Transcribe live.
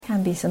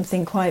can be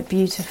something quite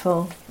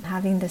beautiful,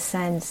 having the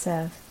sense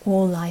of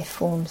all life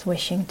forms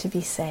wishing to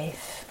be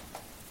safe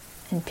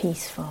and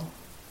peaceful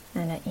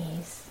and at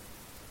ease,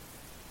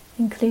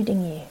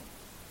 including you.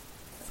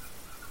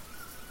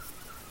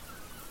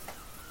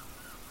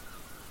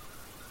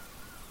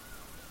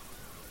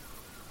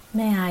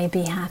 May I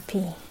be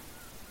happy.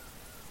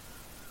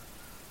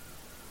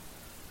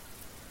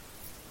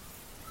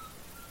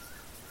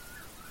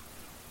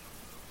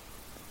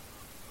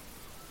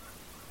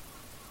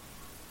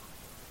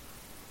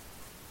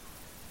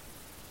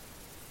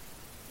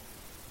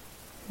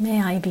 May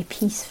I be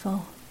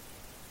peaceful.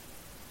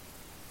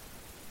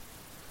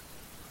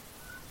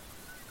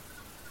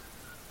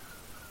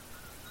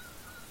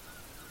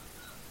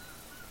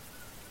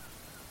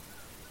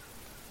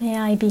 May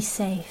I be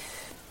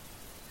safe.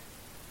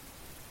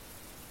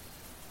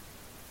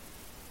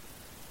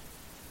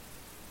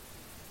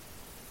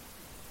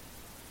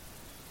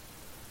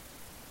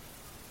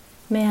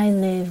 May I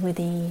live with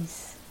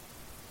ease.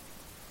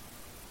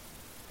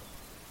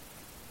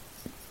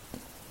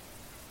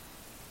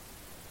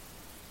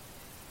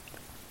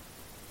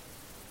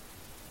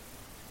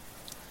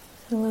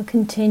 So we'll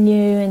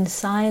continue in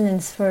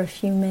silence for a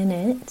few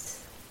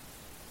minutes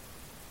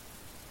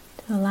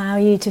to allow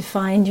you to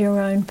find your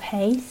own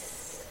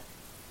pace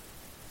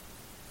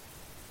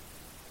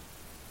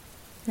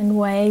and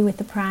way with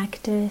the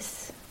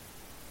practice.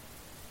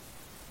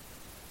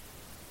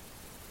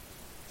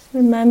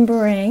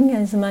 Remembering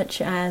as much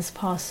as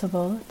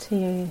possible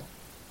to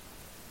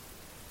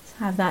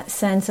have that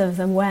sense of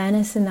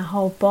awareness in the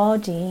whole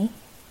body.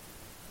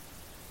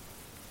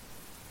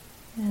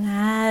 And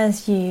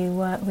as you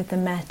work with the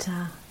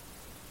Mettā,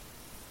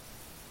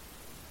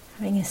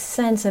 having a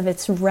sense of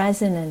its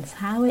resonance,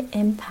 how it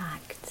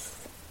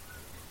impacts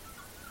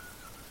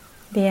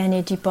the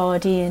energy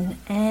body and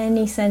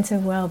any sense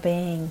of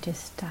well-being,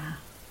 just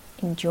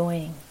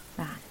enjoying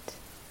that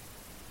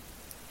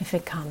if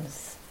it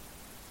comes.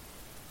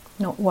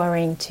 Not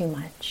worrying too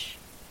much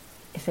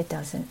if it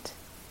doesn't.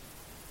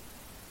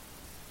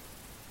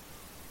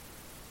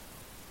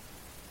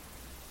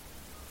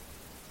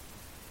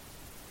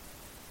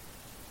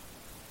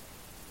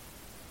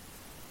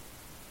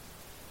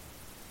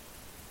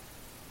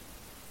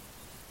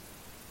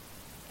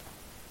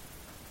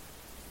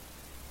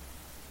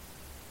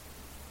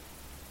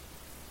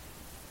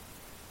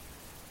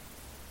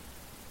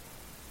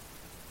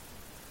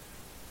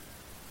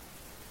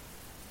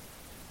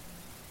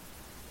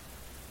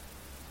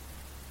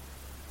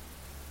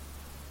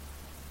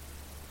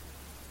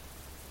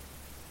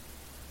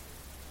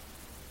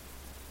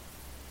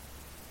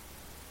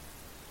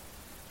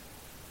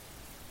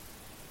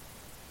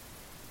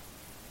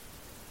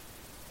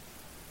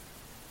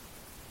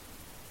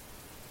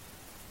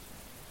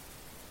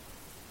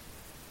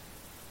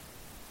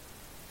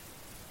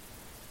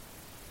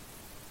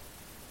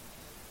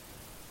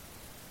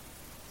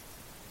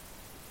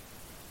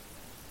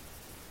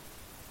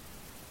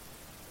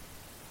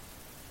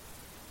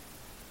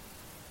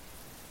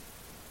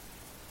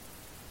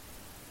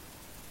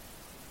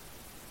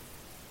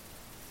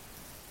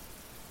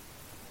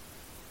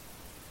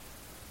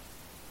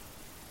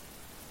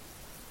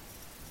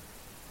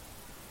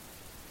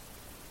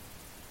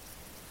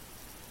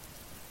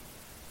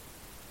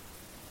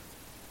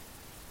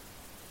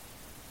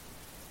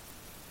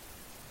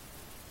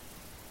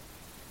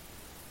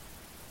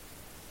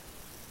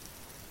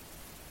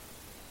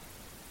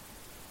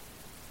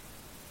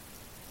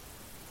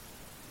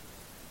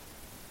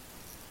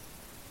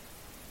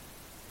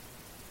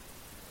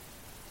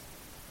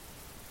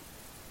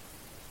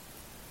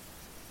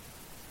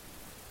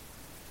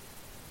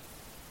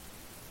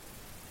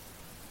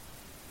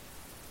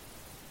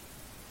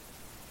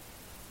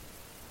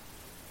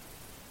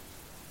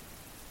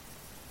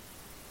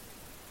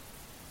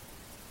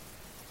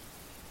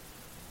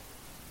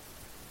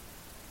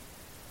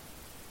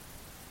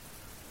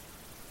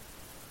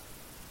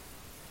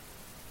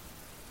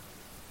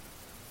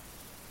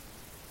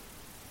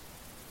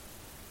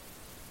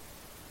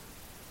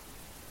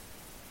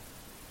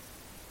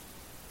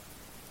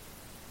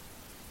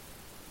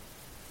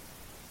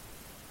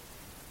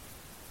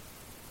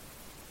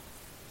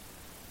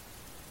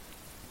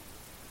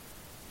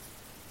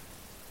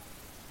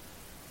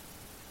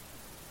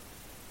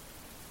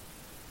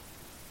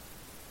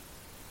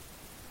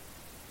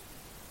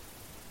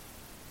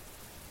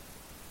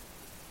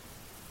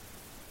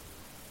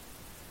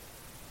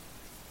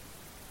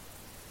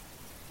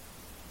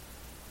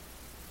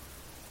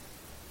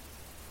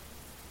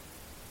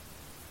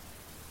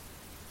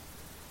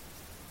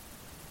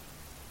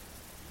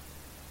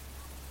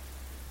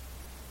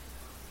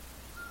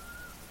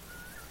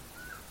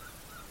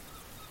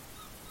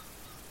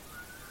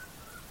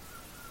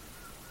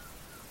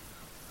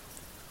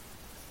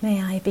 May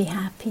I be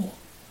happy.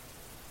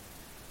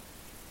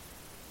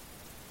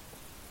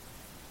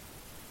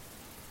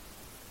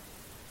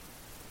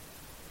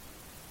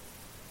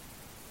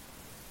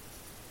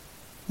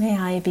 May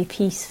I be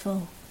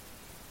peaceful.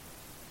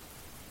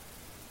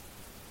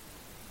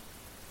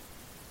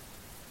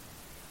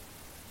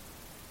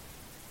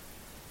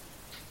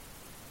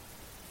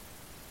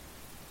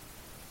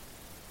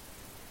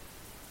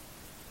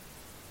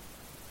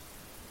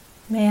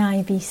 May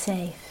I be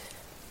safe.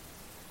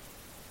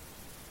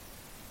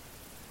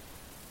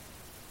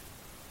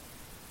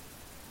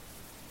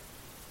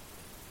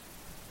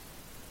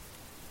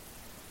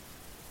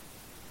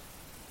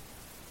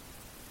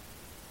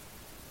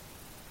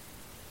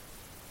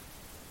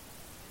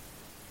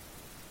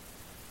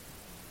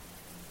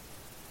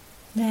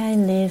 May I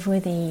live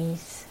with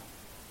ease.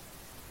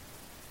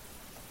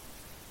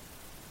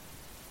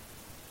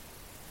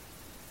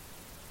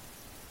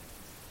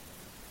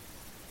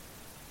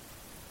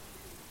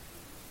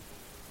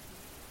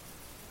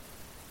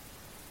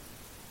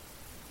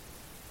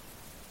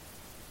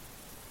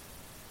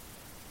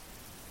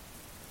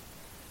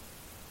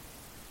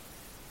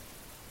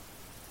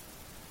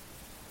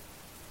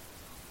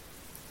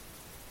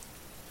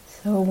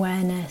 So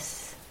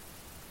awareness,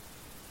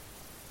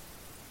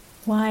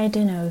 wide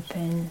and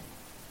open,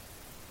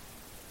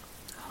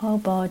 whole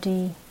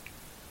body,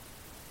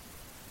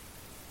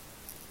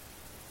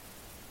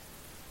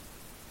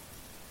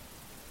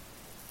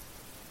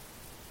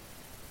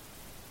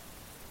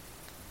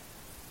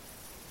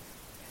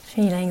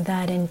 feeling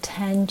that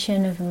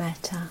intention of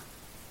metta.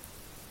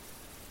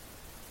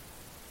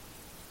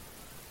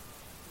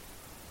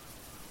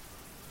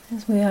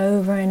 As we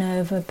over and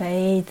over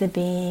bathe the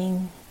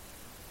being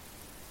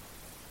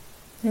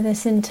with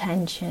this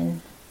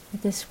intention,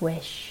 with this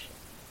wish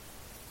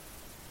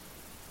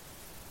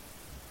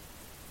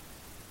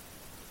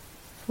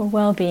for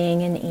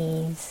well-being and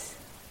ease.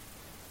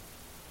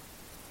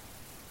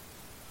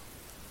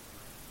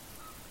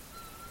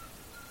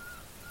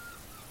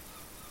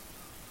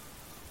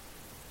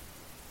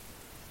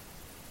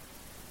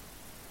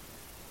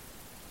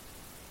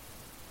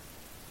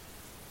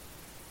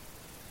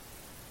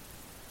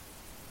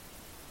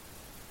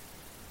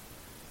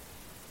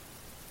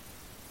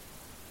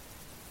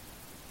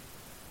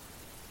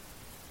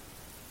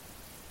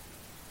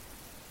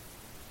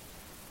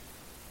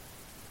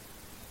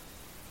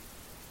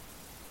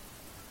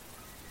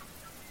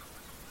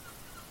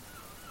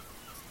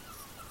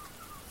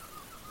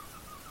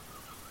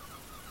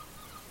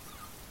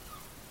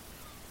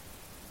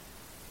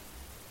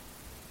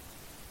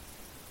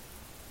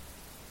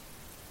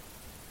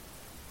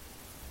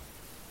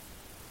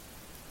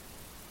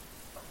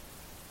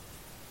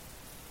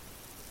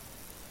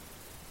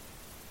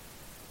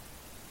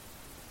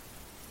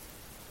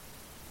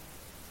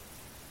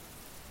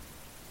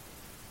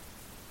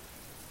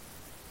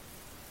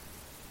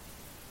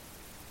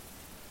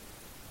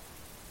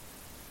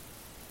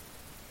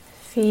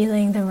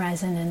 Feeling the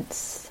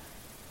resonance,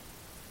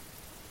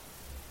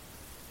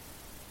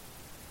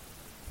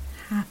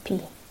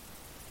 happy,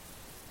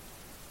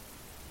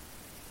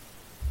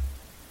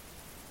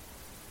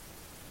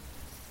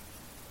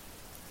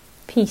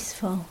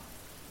 peaceful,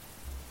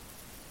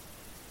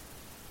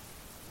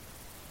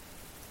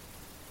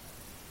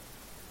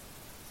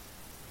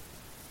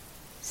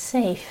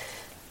 safe,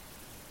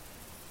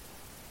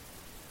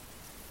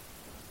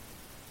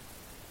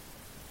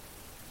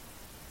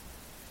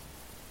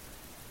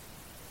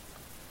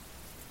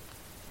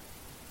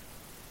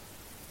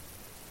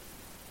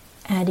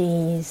 at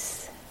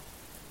ease.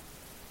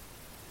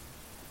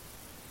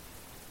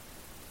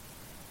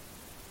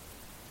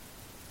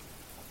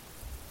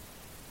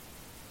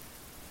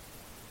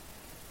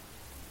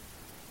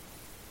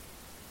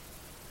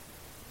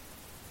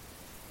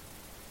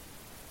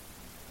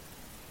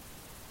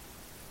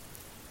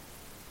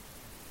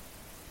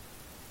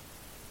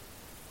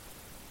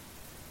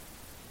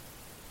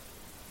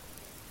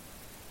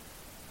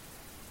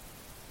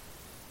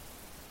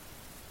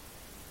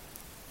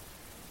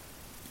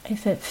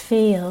 If it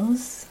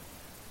feels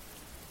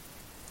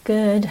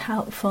good,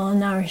 helpful,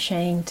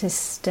 nourishing to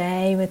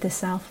stay with the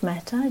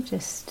self-metta,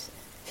 just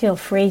feel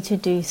free to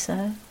do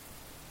so.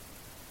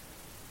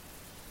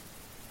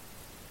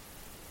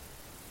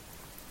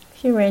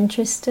 If you're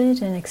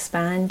interested in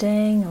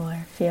expanding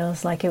or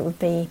feels like it would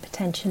be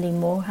potentially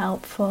more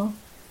helpful,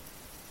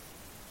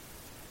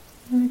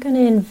 we're going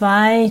to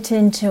invite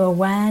into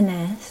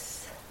awareness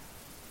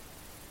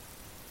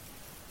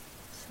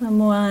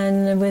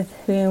someone with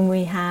whom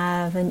we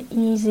have an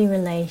easy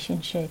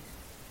relationship,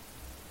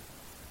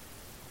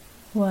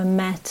 where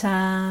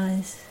metta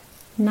is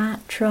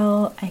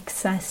natural,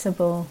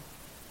 accessible.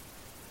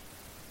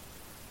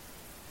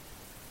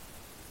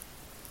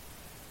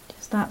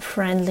 Just that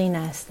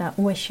friendliness, that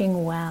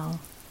wishing well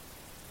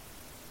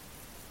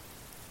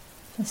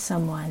for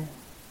someone.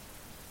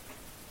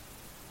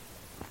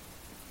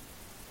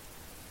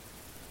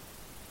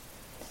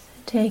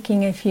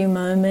 Taking a few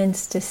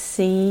moments to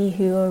see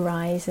who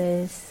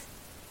arises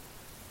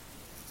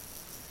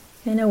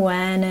in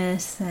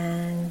awareness,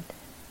 and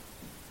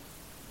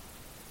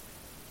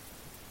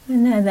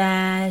when they're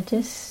there,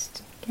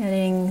 just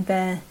getting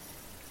the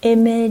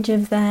image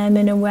of them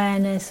in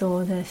awareness,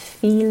 or the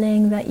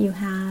feeling that you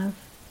have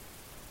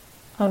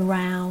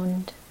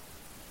around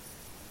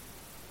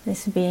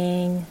this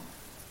being,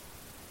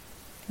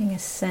 getting a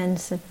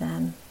sense of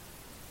them.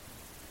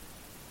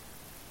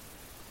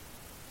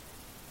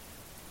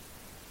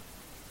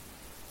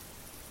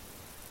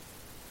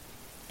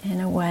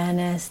 And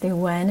awareness, the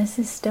awareness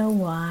is still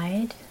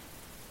wide,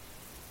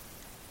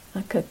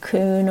 a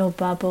cocoon or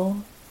bubble.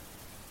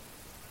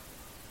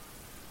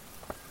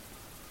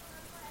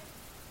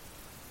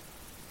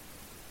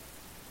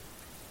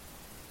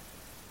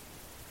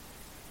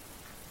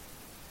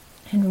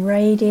 And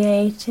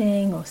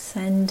radiating or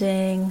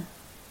sending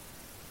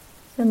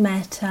the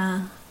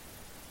metta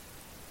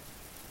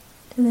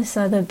to this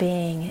other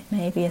being. It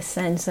may be a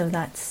sense of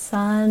that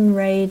sun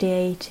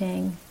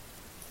radiating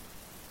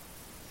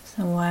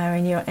somewhere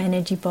in your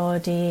energy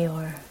body,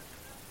 or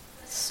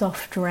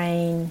soft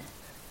rain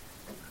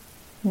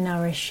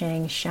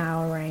nourishing,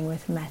 showering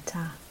with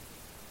metta.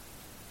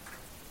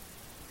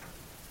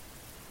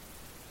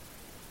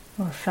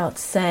 Or a felt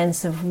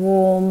sense of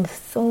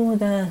warmth, or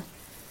the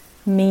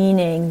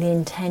meaning, the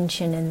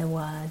intention in the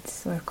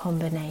words, or a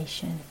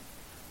combination.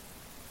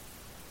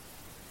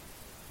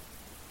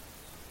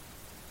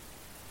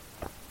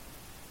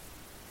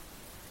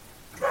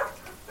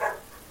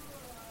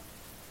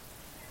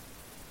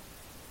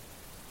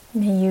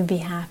 May you be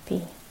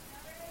happy.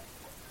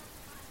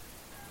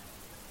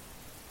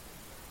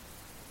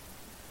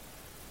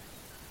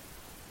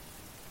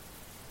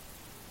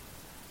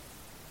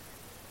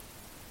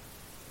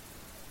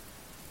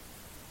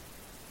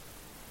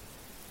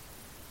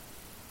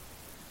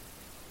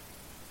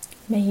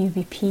 May you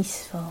be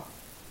peaceful.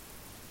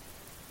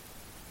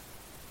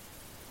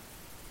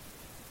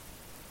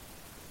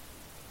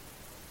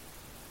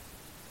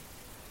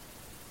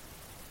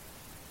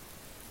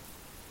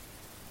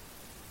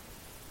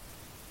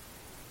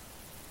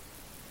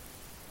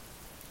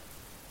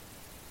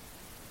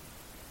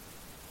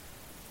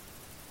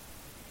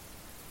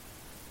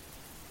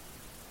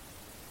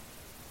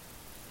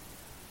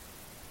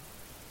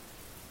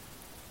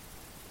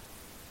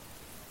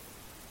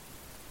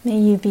 May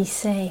you be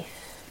safe.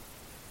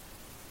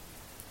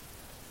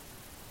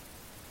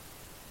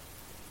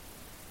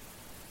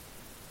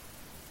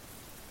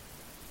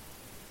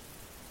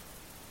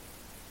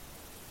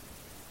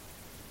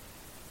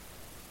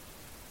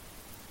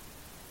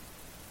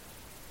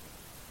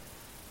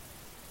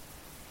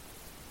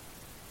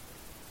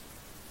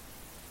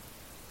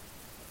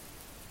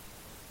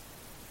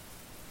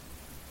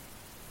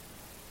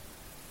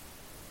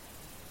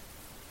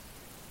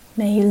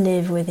 May you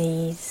live with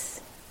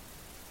ease.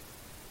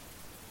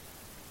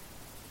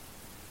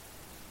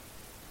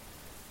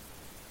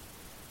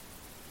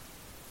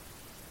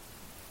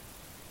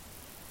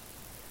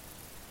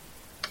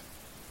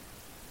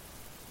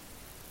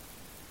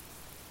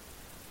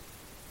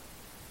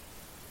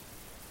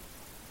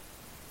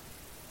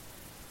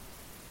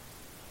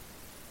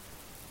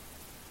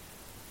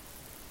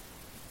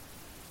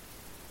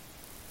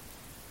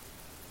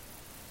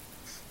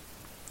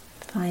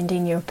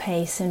 Finding your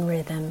pace and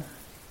rhythm.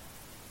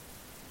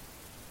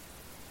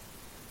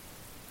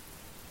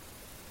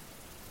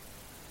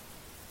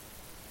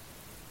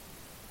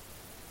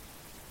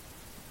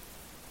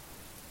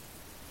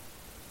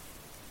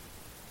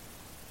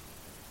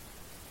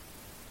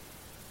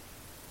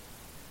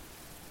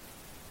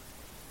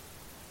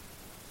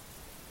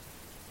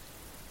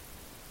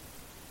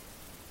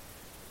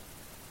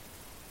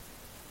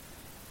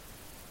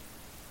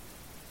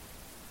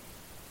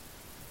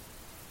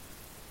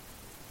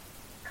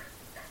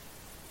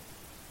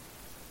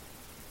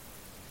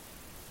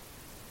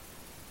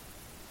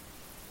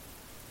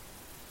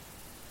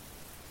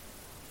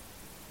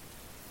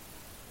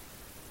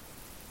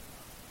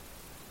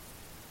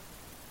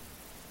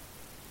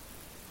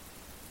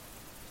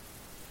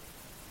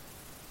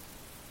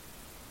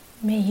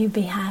 May you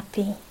be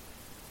happy.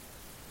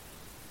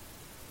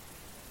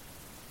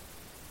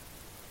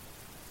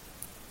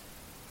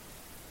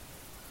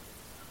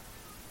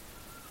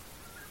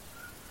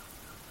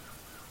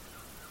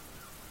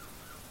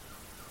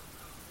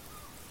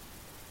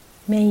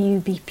 May you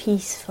be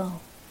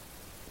peaceful.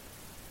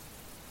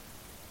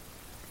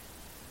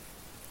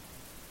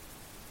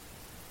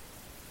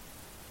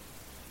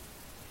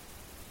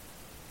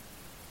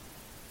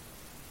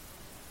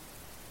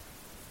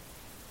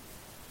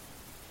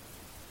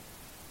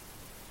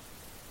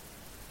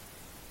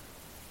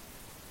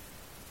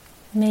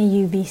 May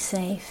you be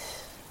safe.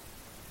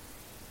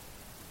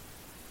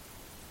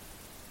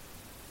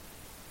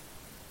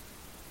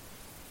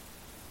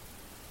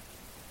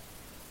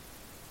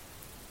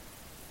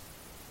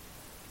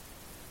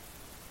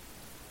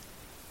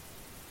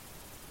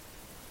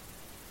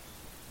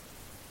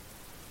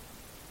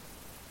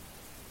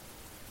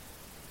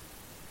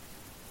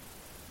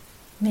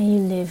 May you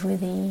live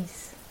with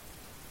ease.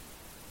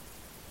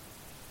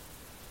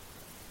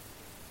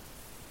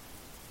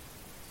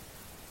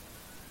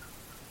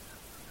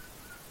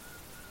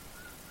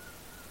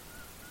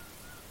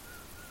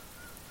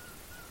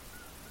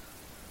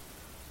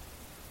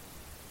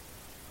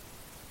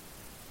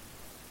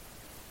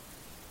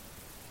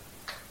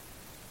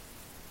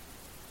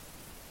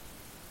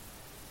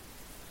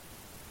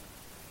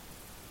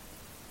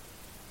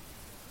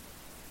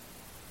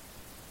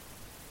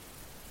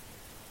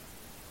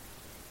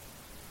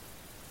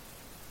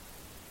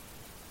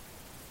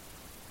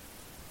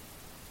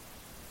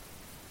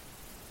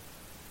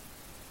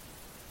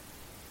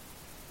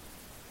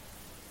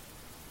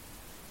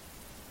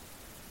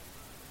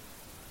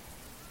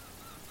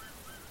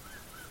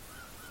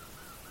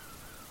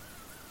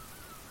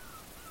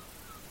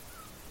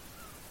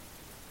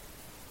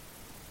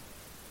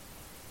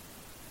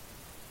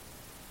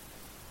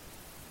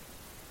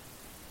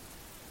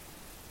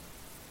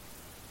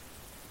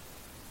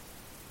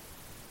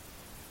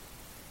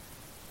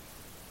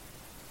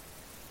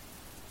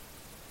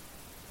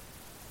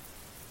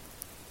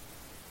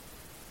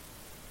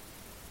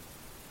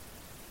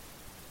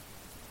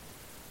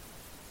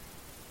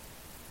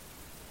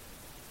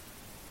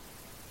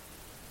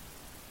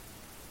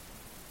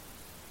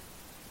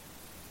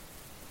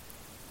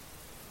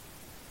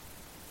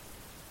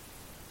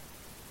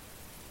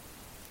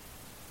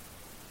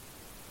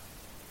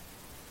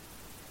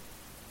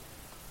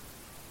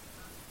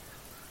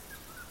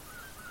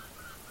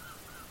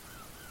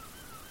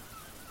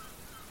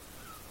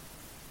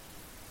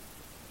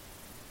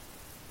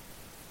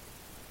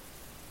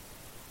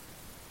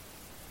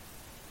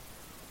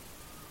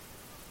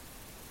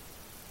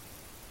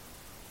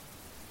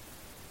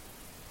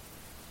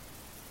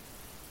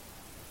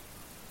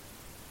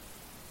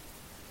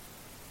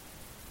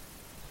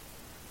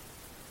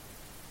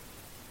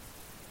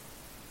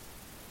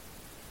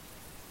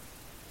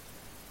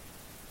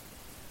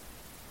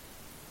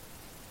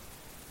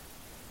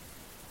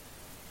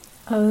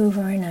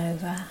 over and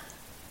over,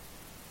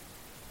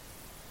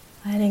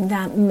 letting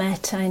that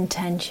metta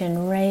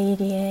intention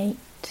radiate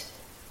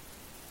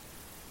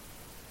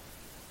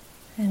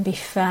and be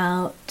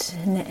felt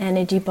in the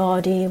energy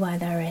body,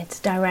 whether it's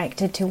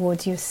directed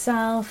towards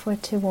yourself or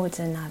towards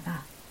another.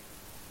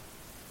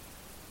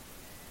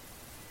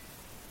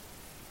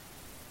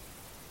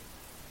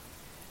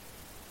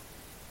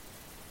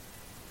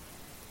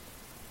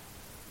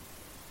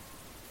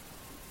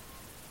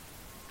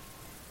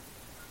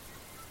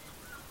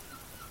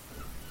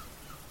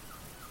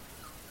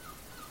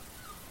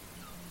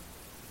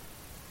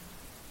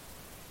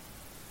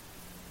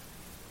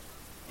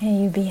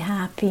 May you be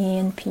happy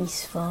and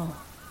peaceful.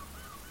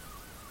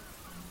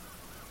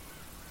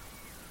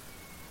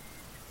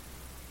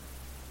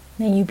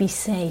 May you be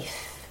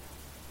safe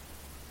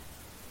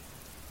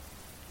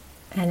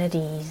and at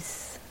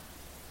ease.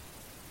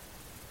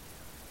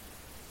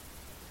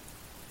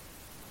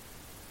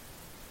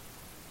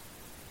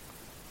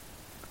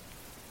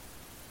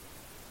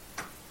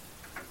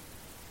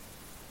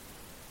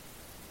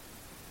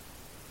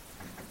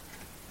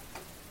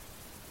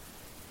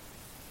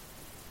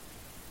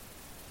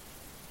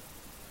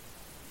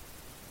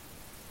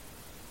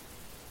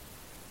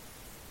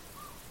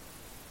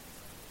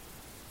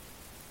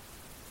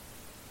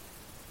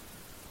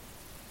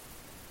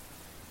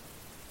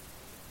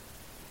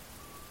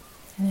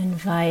 And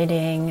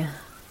inviting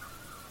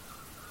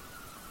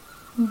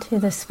into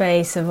the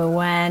space of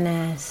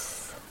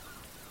awareness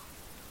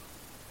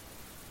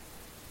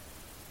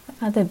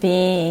other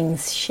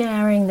beings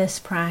sharing this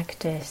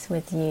practice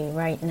with you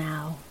right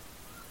now.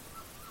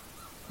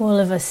 All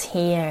of us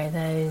here,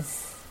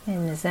 those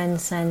in the Zen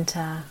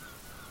Center,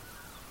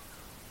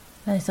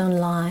 those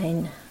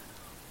online,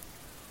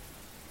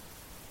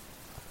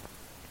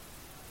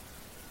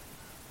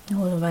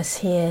 all of us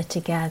here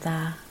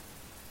together.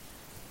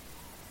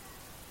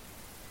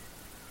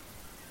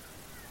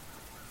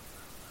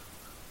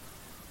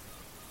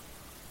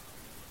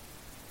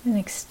 And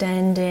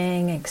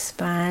extending,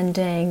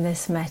 expanding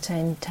this metta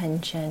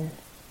intention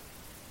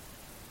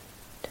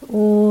to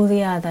all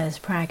the others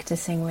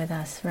practicing with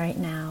us right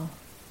now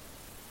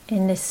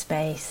in this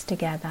space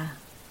together.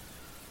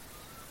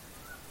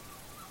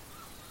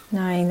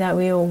 Knowing that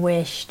we all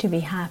wish to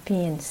be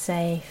happy and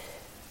safe,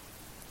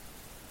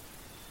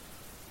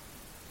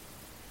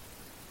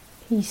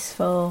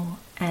 peaceful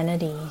and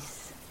at ease.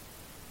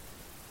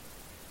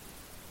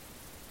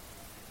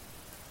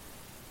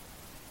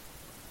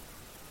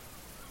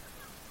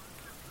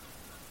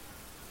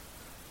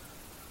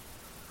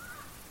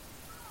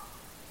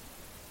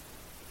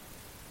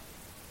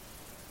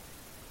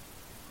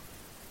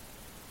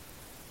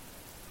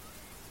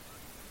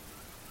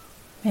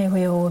 May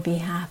we all be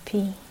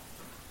happy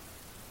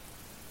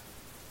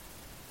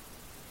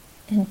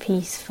and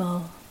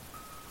peaceful.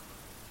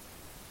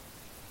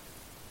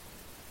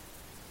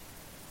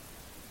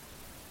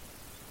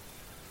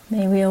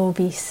 May we all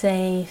be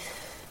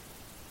safe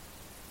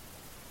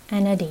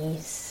and at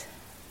ease.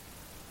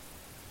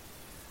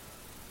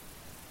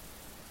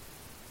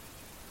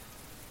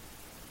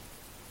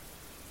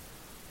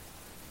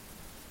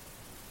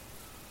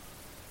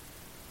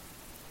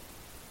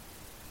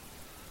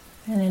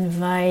 And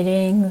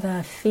inviting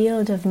the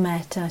field of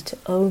metta to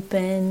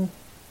open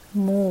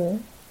more,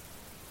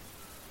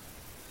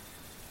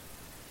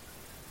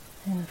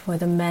 and for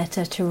the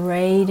metta to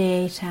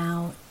radiate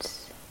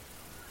out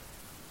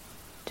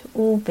to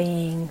all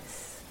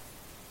beings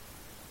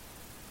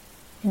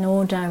in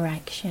all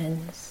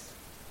directions,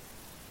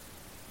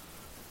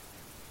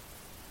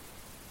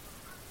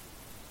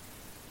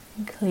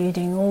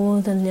 including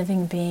all the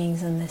living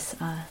beings on this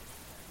earth.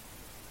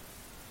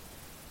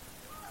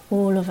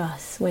 All of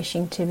us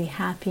wishing to be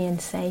happy and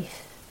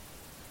safe,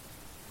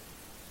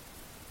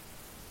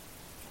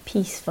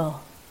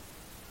 peaceful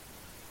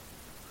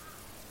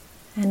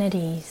and at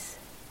ease.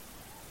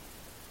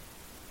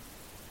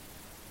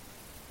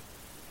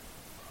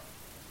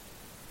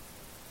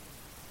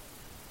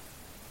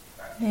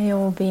 May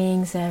all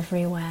beings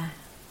everywhere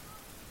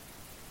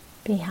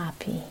be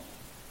happy.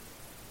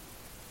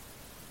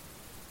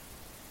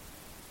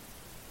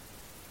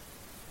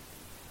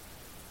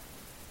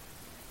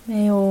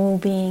 May all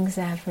beings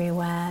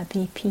everywhere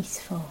be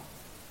peaceful.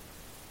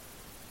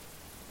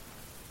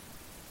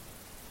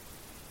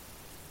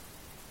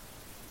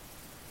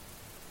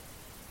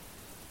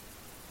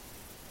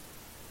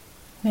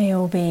 May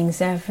all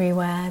beings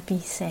everywhere be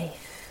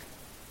safe.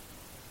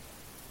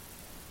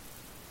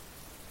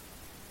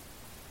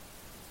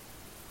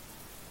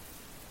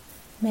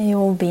 May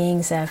all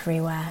beings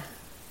everywhere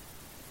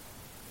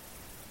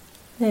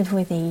live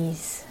with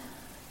ease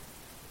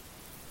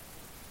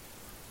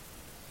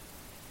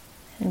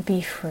and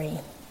be free.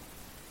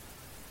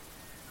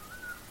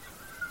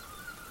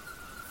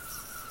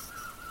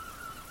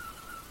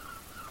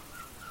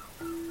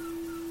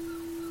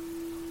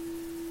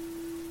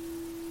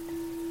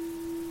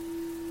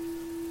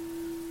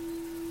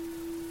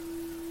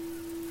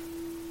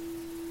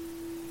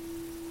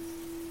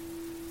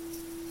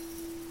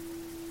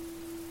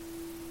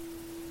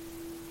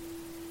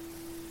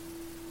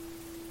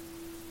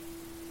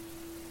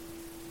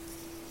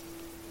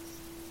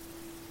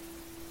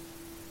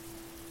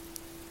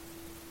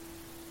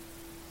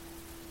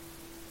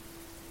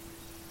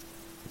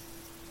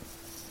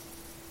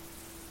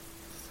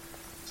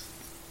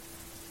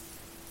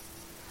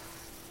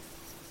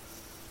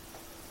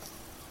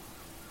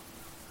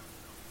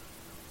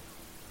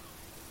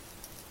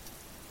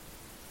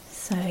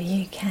 So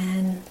you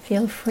can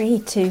feel free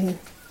to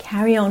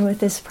carry on with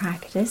this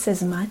practice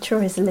as much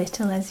or as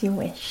little as you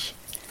wish.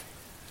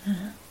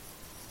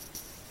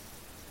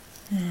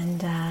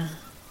 And you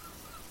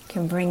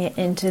can bring it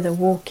into the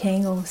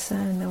walking also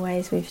in the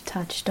ways we've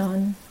touched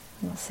on.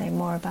 We'll say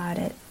more about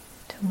it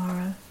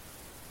tomorrow.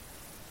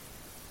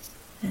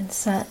 And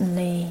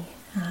certainly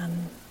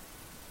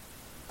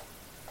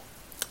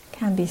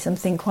can be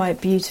something quite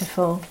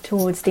beautiful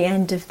towards the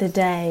end of the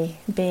day,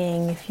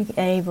 being, if you're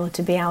able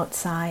to be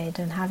outside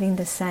and having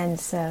the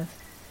sense of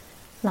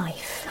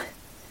life,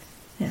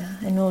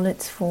 in all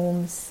its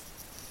forms,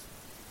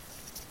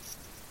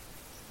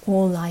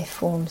 all life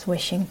forms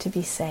wishing to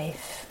be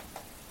safe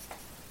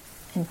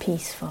and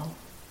peaceful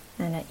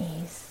and at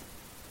ease,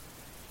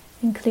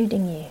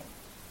 including you.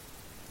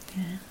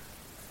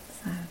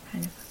 So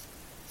kind of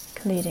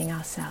including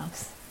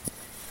ourselves.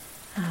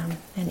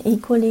 And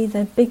equally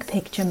the big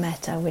picture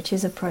metta, which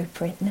is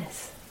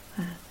appropriateness.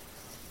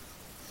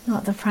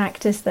 Not the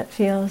practice that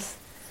feels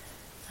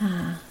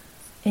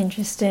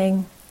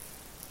interesting,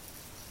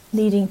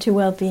 leading to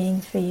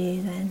well-being for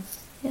you, then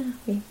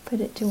we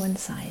put it to one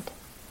side.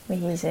 We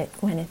use it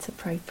when it's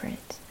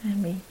appropriate,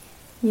 and we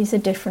use a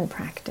different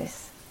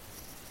practice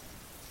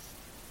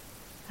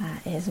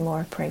that is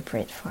more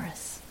appropriate for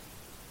us.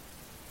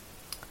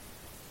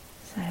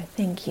 So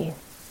thank you,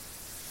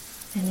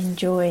 and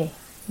enjoy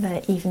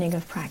the evening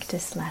of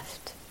practice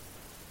left.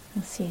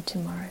 I'll see you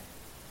tomorrow.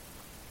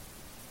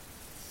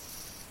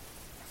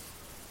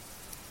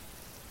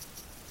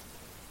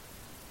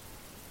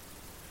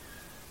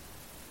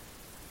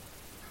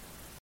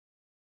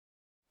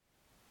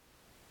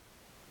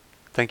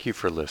 Thank you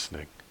for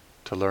listening.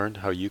 To learn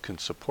how you can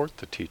support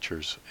the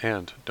teachers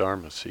and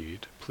Dharma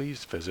Seed,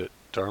 please visit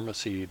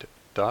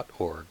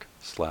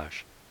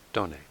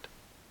dharmaseed.org/donate.